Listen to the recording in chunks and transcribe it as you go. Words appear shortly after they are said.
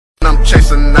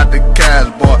bustin' out the cash,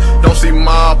 boy. Don't see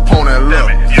my opponent, look.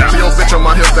 See your bitch on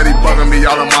my hips that he bugging me.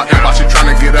 All of my inbox, she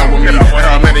tryna get up with me. And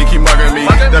her man, they keep mugging me.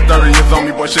 That 30 years on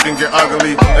me, boy, shit can get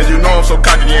ugly. And you know I'm so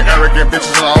cocky and arrogant.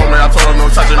 Bitches all on me, I told her no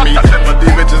touching me. But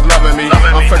these bitches loving me.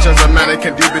 I'm fresh as a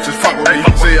mannequin, these bitches fuck with me.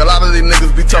 See, a lot of these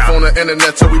niggas be tough on the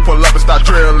internet till we pull up and start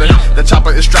drilling. The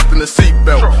chopper is strapped in the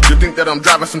seatbelt. You think that I'm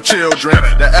driving some children?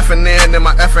 The effing in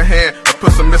my effing hand. I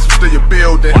put some missiles through your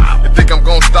building. You think I'm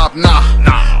gonna stop?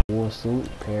 Nah. War suit,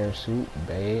 parachute,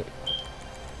 bag.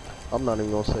 I'm not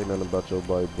even gonna say nothing about your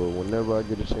bike, but whenever I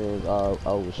get a chance, I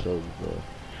will show you, bro.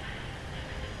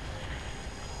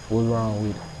 What's wrong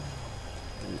with it?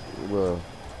 Well,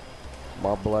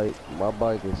 my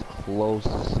bike is close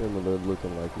to similar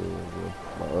looking like yours, bro.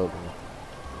 My other one.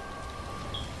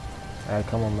 Alright,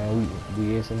 come on, man. We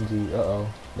SMG.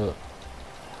 Look.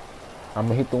 I'm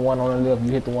gonna hit the one on the left.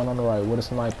 You hit the one on the right. Where the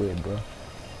sniper at, bro?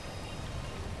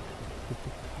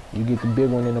 You get the big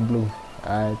one in the blue.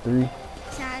 Alright, 3.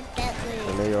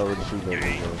 And they already shooting at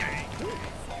me, bro.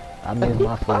 I missed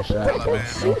my first shot, bro.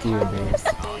 Don't kill me.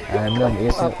 I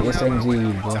remember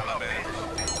SMG, bro.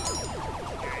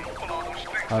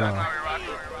 Hold on.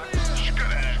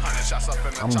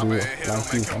 I'm doing it like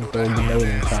this. I'm throwing a grenade in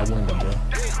the top window, bro.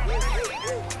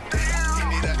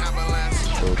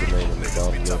 Throw a grenade in the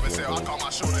bottom left window.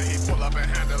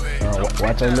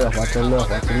 Watch your left, watch your left,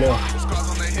 watch your left.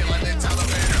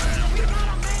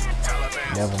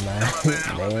 Never mind.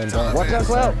 Man, don't. Watch that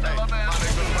cloud.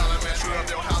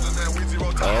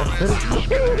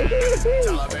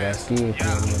 I got scared for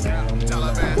me, man. I don't even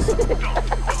know.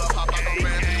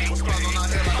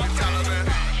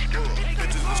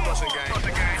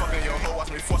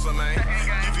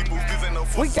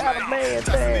 We got a man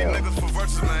there.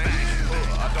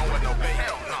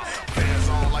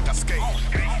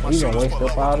 We gonna waste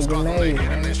up all the grenades,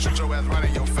 man.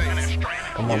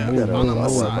 Come on, move.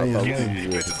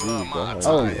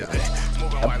 Oh,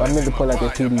 I meant to pull out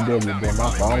that PDW, but my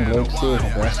phone broke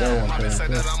serious, but I still want to.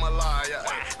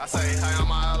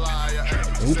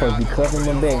 You supposed to be cuffing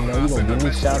them back, man. You gonna get me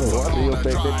shot up.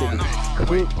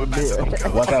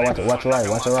 Watch out, watch right.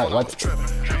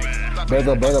 Bag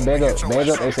up.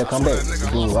 They said come back.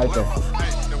 Dude, right there.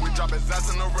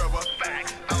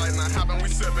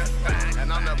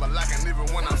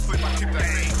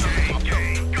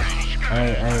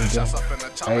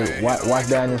 Hey, watch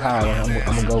down this highway.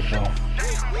 I'm gonna go for him.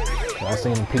 I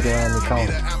seen him peek around the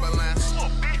corner.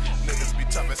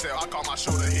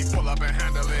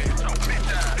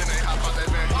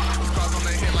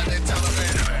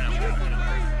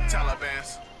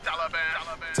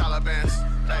 Taliban's.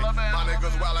 Hey, my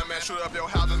niggas wildin', man. Shoot up your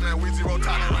houses, man. We zero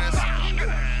tolerance.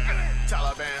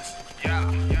 Taliban's.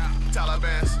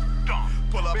 Taliban's.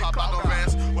 Pull up, hop out no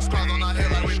vans. With scars on our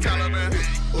head like we Taliban.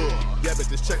 Yeah, bitch,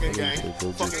 this checking gang.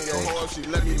 Fucking your hoe, she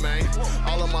let me, man.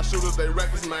 All of my shooters, they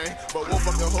reckless, man. But one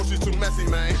fucking hoe, she's too messy,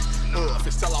 man.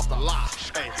 Fish tell off the lie.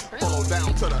 Hey, follow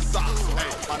down to the socks.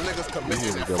 Hey, my niggas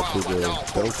committing and fraud. Y'all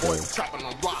boys trapping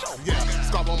on rocks. Yeah,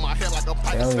 scarf on my head like a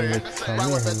Pakistan.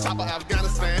 Right with the top of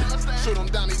Afghanistan. Shoot him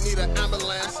down, he need an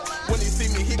ambulance. When he see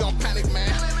me, he gon' panic,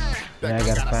 man. Yeah, I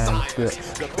gotta find the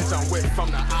bitch I'm with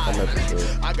from the island.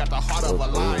 I got the heart of a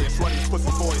lion. Swear these pussy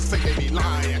boys think they be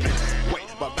lying. Wait,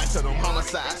 but back to them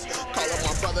homicides. Call up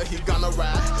my brother, he gonna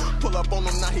ride. Pull up on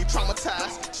him, now he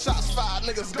traumatized. Shots fired,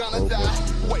 niggas gonna die.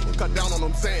 Wait, cut down on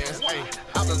them Zans. Hey,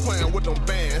 I've been playing with them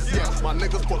bands. Yeah, my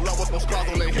niggas pull up with them scars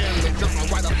on their hands. They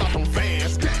jumping right up off them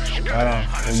fans.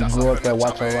 When you go up there,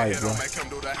 watch your right, bro.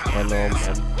 I know I'm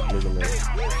looking at it.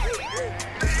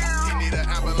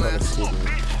 I'm trying to see it.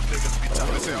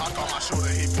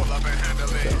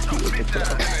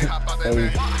 Hey,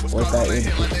 what's that in?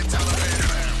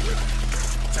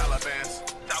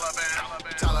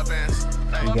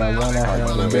 We got one out here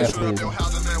on the death building.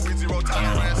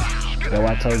 That's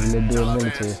why I told you let's do a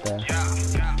military style.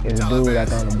 There's a dude out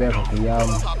there on the back of y'all.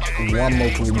 One more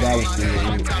to the galaxy.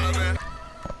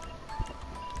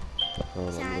 I'm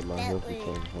gonna my health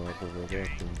because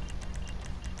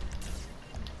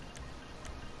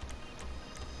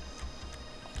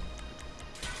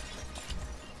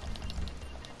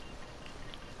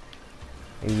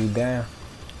Is he down?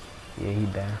 Yeah, he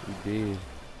down. He did.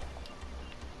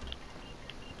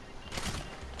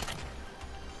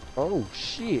 Oh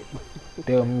shit!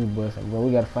 Tell me, bustin', bro.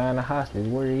 We gotta find the hostage.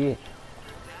 Where he at?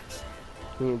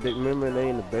 Remember they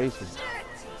in the basement.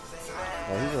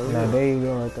 Oh, now there you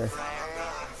go right there.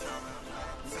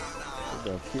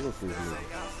 We gotta kill this nigga.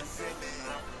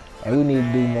 Hey, we need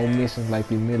to do more missions like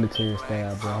the military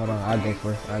style, bro. Hold on, I'll go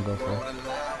first.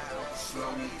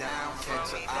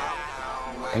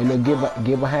 Hey, look,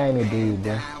 get behind the dude,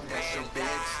 bro.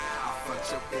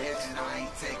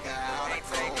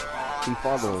 He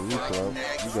following you, Cloud.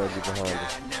 You gotta get behind him.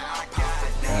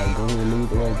 Alright, go ahead and lead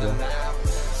the way, bro.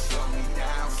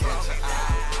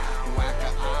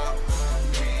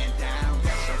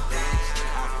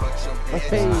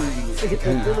 Hey, look at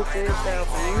that little ass down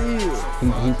for real.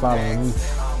 He following me.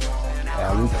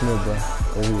 Yeah, we clear, bro.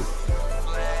 Go ahead.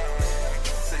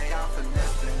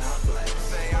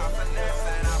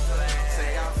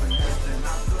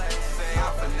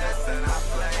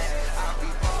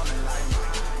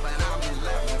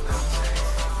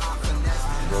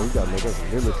 Bro, you gotta make us a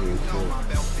military shit.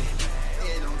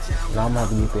 Now I'm gonna have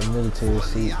to get that military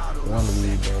seat one of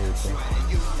these days, bro.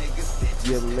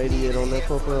 You haven't made it yet on that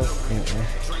profile?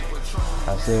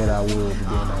 I said I would, but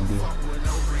then I did.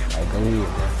 Like, go ahead,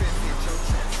 bro.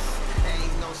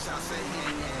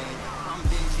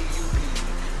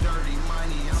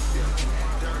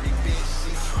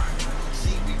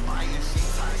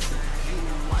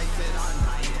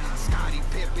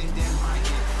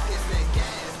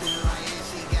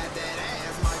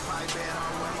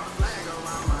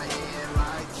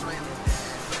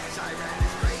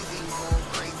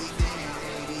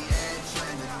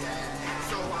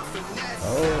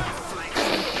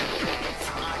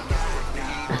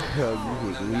 You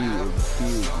hit me and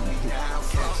killed me.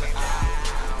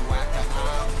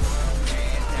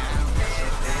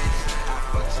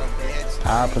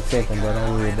 I'll protect him, but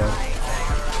don't worry about it.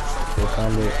 He'll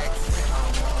come back.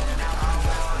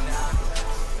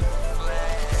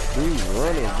 He's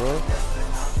running, bro.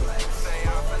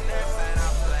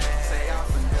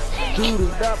 Dude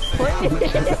is not playing.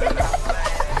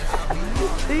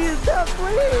 He is not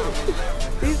playing.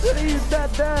 He said he is not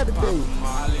dying today.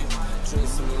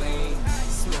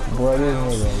 Boy, this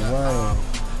nigga running.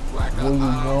 Where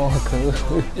you going, cuz?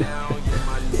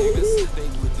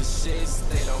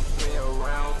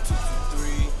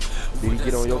 Did he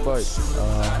get on your bike?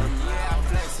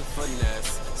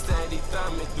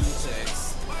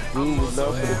 Dude was not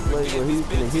for the play where he was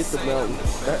gonna hit the mountain.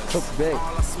 That took back.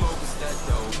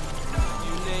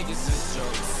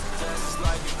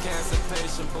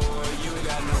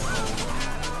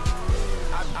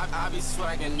 I be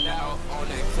swagging out on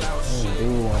that cloud shit.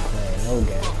 Dude won't play no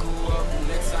game.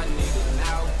 Next I need it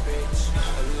now, bitch. A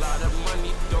lot of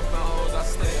money, dope and hoes, I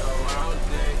stay around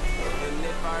it. And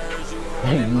if I heard you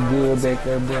You good back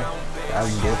there, bro? I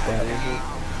can get that.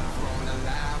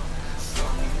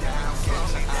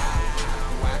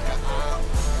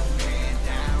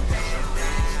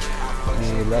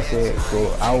 Yeah, that's it. So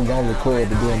I was gonna record,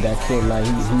 but then that kid like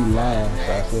he lied.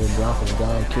 So I said, bro, I'm finna go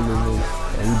and kill him,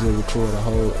 and we just record a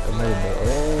whole another day. Oh.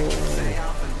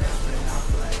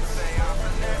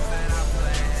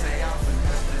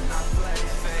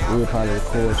 We'll probably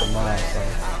record tomorrow, so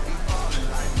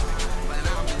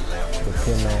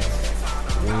depending on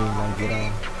when we gonna get on.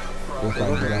 If I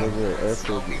get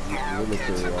on.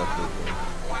 Military outfit.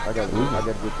 I gotta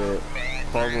get that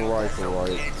carbon rifle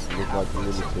right. Look like the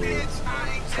military.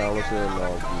 Silencer and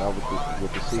not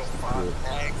with the 60 clip.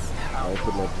 I ain't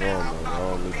putting that drum on. I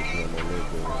don't need to put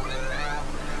on that.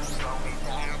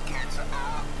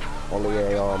 Only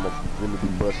AR I'm gonna really be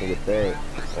busting with that,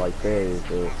 like that, is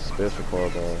the special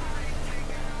carbine.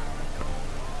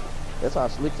 That's how I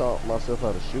slick taught myself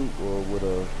how to shoot, or with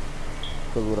a,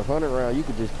 cause with a 100 round you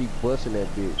could just keep busting that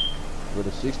bitch. With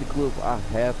a 60 clip, I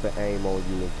have to aim on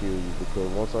you and kill you, because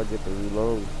once I get the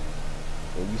reload,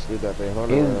 and you still got that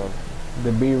 100 round.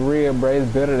 To be real, bro,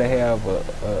 it's better to have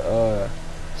a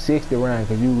 60 round,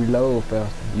 cause you reload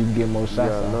faster. You can get more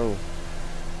shots Yeah, I know.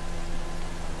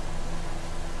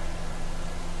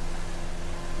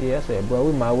 Yeah, I said, bro,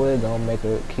 we might well gonna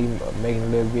keep making a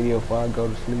little video before I go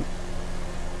to sleep.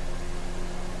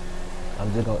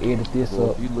 I'm just gonna edit this Boy,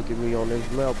 up. if you look at me on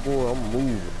this map, boy, I'm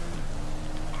moving.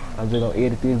 I'm just gonna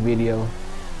edit this video.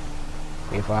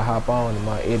 If I hop on, I'm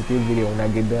gonna edit this video when I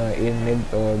get done editing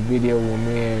that video when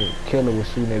me and Killer was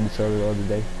shooting at each other the other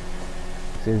day.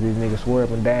 Since this nigga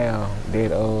swerving down,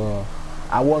 that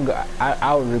I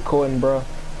was recording, bro,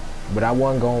 but I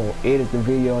wasn't gonna edit the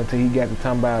video until he got to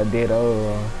talking about that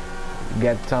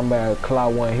got to talking about Claw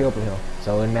wasn't helping him.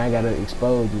 So now I gotta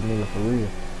expose this nigga for real.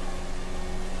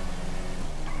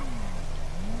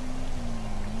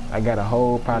 I got a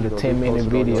whole probably 10-minute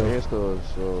video.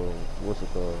 What's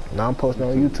it called? Now I'm posting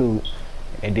on YouTube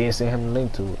and then send him the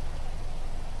link to it.